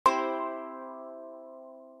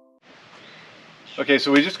Okay,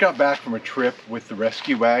 so we just got back from a trip with the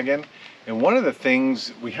rescue wagon, and one of the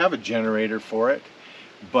things, we have a generator for it,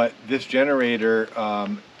 but this generator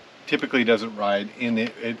typically doesn't ride in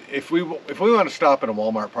it. If we want to stop in a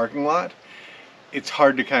Walmart parking lot, it's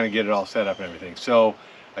hard to kind of get it all set up and everything. So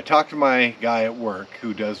I talked to my guy at work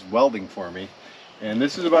who does welding for me, and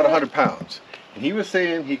this is about 100 pounds. And he was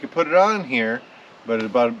saying he could put it on here, but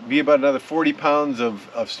it'd be about another 40 pounds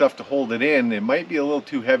of stuff to hold it in. It might be a little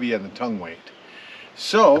too heavy on the tongue weight.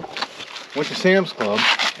 So, went to Sam's Club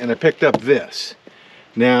and I picked up this.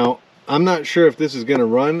 Now, I'm not sure if this is going to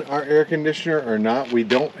run our air conditioner or not. We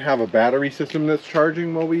don't have a battery system that's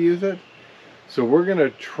charging while we use it. So we're going to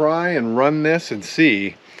try and run this and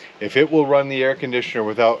see if it will run the air conditioner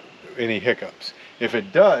without any hiccups. If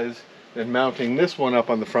it does, then mounting this one up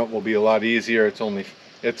on the front will be a lot easier.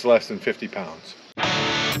 It's less than 50 pounds.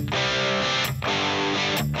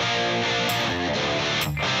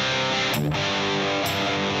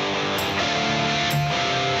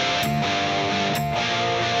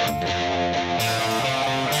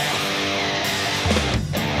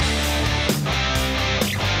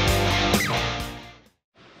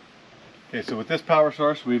 Okay, so with this power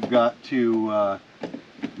source, we've got to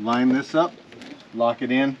line this up, lock it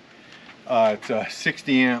in. It's a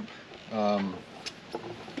 60 amp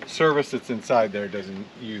service that's inside there. It doesn't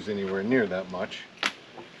use anywhere near that much.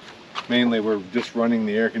 Mainly we're just running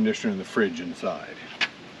the air conditioner and the fridge inside.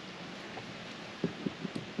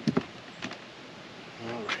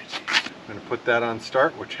 Alright, I'm going to put that on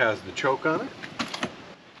start, which has the choke on it.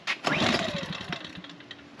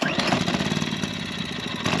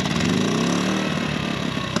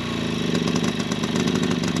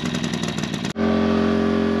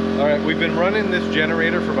 We've been running this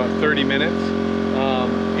generator for about 30 minutes.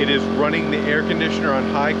 It is running the air conditioner on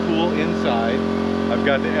high cool inside. I've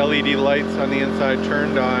got the LED lights on the inside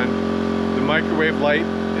turned on. The microwave light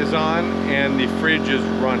is on and the fridge is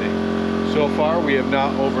running. So far we have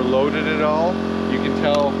not overloaded it all. You can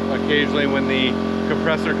tell occasionally when the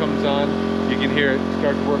compressor comes on, you can hear it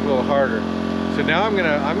start to work a little harder. So now I'm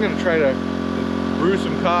gonna try to brew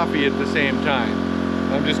some coffee at the same time.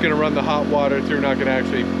 I'm just going to run the hot water through, not going to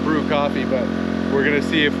actually brew coffee, but we're going to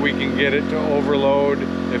see if we can get it to overload,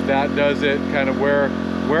 if that does it, kind of where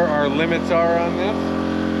our limits are on this.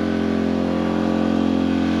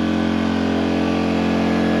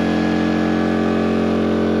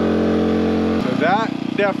 So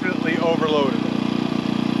that definitely overloaded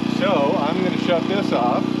it. So I'm going to shut this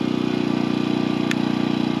off,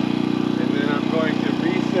 and then I'm going to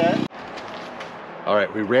reset. All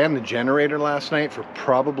right, we ran the generator last night for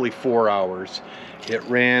probably 4 hours. It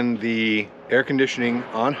ran the air conditioning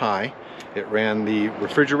on high. It ran the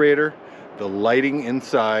refrigerator, the lighting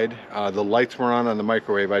inside. The lights were on the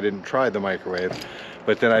microwave. I didn't try the microwave,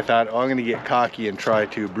 but then I thought, oh, I'm gonna get cocky and try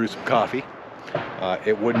to brew some coffee.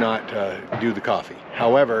 It would not do the coffee.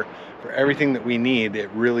 However, for everything that we need, it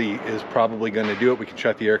really is probably going to do it. We can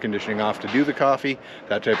shut the air conditioning off to do the coffee,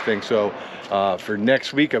 that type of thing. So for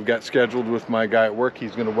next week, I've got scheduled with my guy at work.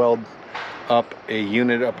 He's going to weld up a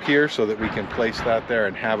unit up here so that we can place that there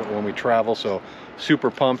and have it when we travel. So super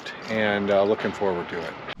pumped and looking forward to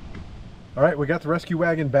it. All right, we got the rescue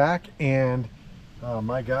wagon back, and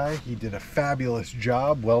my guy, he did a fabulous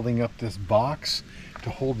job welding up this box to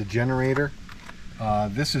hold the generator.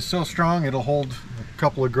 This is so strong it'll hold a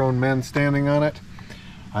couple of grown men standing on it.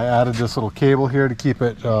 I added this little cable here to keep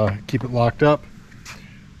it locked up.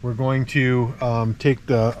 We're going to take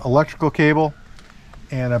the electrical cable,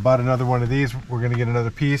 and I bought another one of these. We're going to get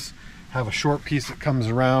another piece, have a short piece that comes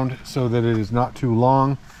around so that it is not too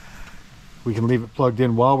long. We can leave it plugged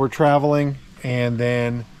in while we're traveling, and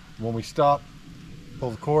then when we stop,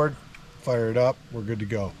 pull the cord, fire it up, we're good to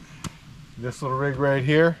go. This little rig right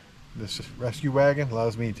here, this rescue wagon,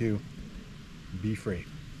 allows me to be free.